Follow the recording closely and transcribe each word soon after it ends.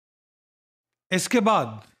इसके बाद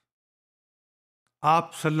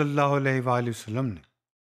आप सल्लल्लाहु अलैहि वसल्लम ने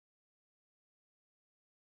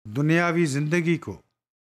दुनियावी जिंदगी को,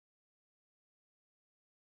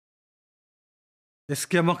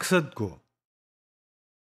 इसके मकसद को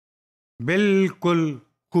बिल्कुल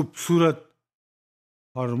खूबसूरत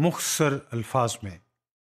और मुख्तसर अल्फाज में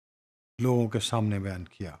लोगों के सामने बयान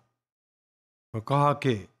किया और कहा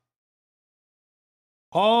कि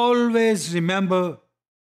always remember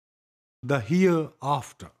the here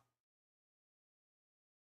after.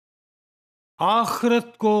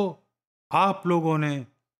 आखिरत को आप लोगों ने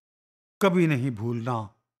कभी नहीं भूलना।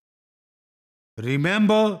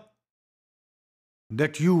 Remember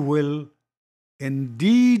that you will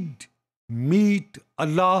indeed meet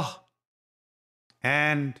Allah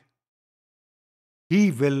and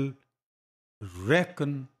He will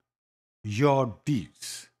reckon your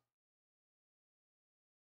deeds.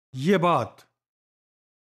 ये बात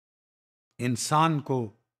इंसान को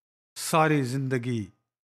सारी जिंदगी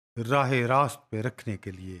राह रास्त पे रखने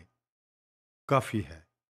के लिए काफ़ी है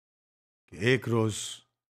कि एक रोज़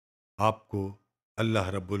आपको अल्लाह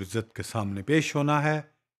रब्बुल इज़्ज़त के सामने पेश होना है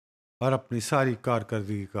और अपनी सारी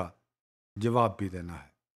कारकर्दगी का जवाब भी देना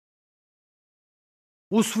है।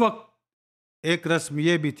 उस वक्त एक रस्म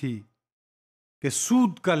यह भी थी कि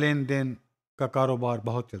सूद का लेन देन का कारोबार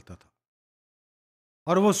बहुत चलता था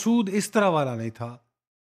और वो सूद इस तरह वाला नहीं था।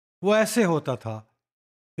 वो ऐसे होता था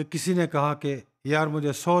कि किसी ने कहा कि यार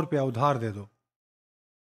मुझे 100 रुपया उधार दे दो,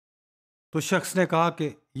 तो शख्स ने कहा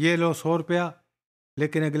कि ये लो 100 रुपया,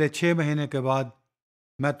 लेकिन अगले 6 महीने के बाद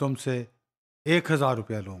मैं तुमसे 1000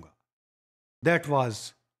 रुपया लूंगा। That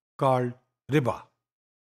was called riba,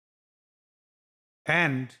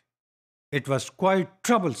 and it was quite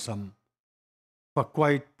troublesome for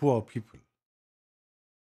quite poor people.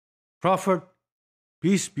 Prophet,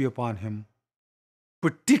 peace be upon him,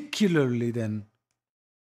 particularly then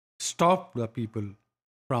stopped the people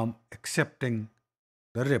from accepting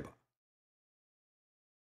the riba.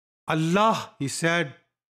 Allah, he said,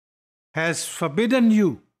 has forbidden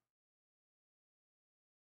you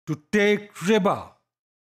to take riba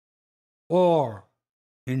or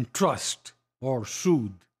interest or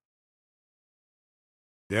sood.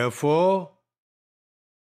 Therefore,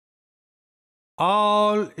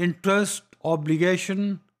 all interest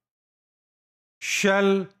obligation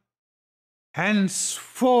shall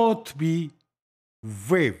henceforth be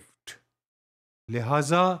waived.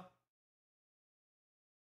 लिहाजा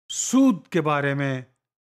सूद के बारे में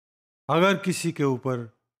अगर किसी के ऊपर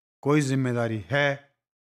कोई जिम्मेदारी है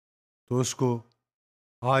तो उसको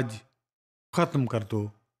आज ख़त्म कर दो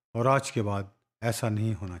और आज के बाद ऐसा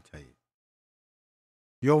नहीं होना चाहिए।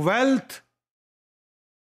 Your wealth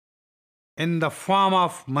in the form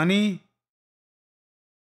of money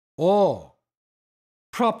or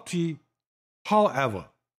property, however,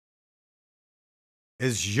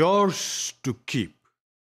 is yours to keep.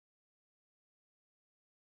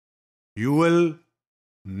 You will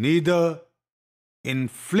neither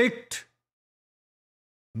inflict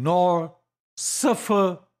nor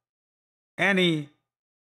suffer any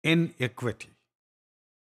inequity.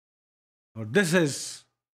 Now, this is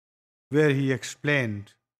where he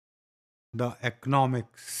explained the economic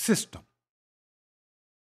system.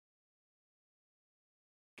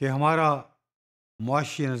 कि हमारा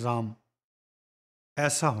मुआशी निज़ाम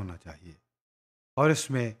ऐसा होना चाहिए और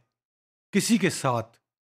इसमें किसी के साथ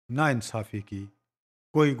नाइंसाफ़ी की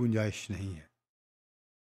कोई गुंजाइश नहीं है।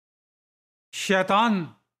 शैतान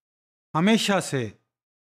हमेशा से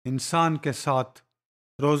इंसान के साथ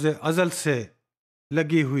रोज़े अज़ल से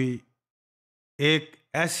लगी हुई एक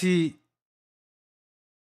ऐसी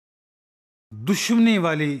दुश्मनी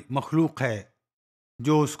वाली मखलूक है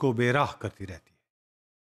जो उसको बेराह करती रहती है।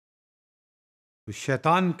 तो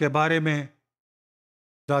शैतान के बारे में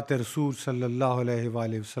ज़ात रसूल सल्लल्लाहु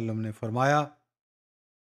अलैहि वसल्लम ने फरमाया,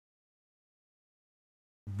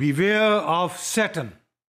 Beware of Satan.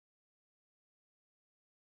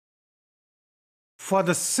 For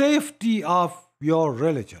the safety of your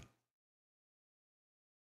religion,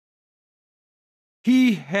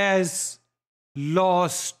 he has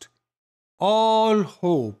lost all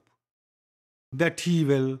hope that he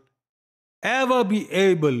will ever be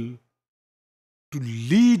able to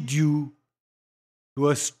lead you to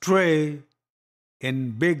astray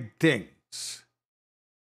in big things.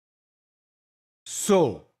 So,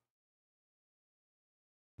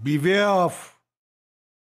 beware of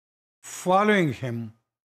following him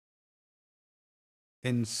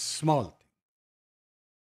in small things.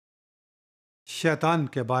 शैतान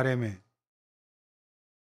के बारे में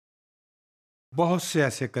बहुत से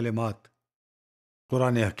ऐसे कलिमात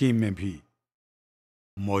कुरान हकीम में भी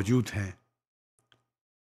मौजूद हैं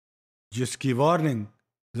जिसकी वार्निंग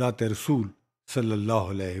ज़ात रसूल सल्लल्लाहु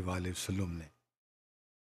अलैहि वसल्लम ने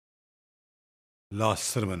लास्ट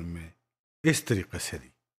सरमन में इस तरीके से दी।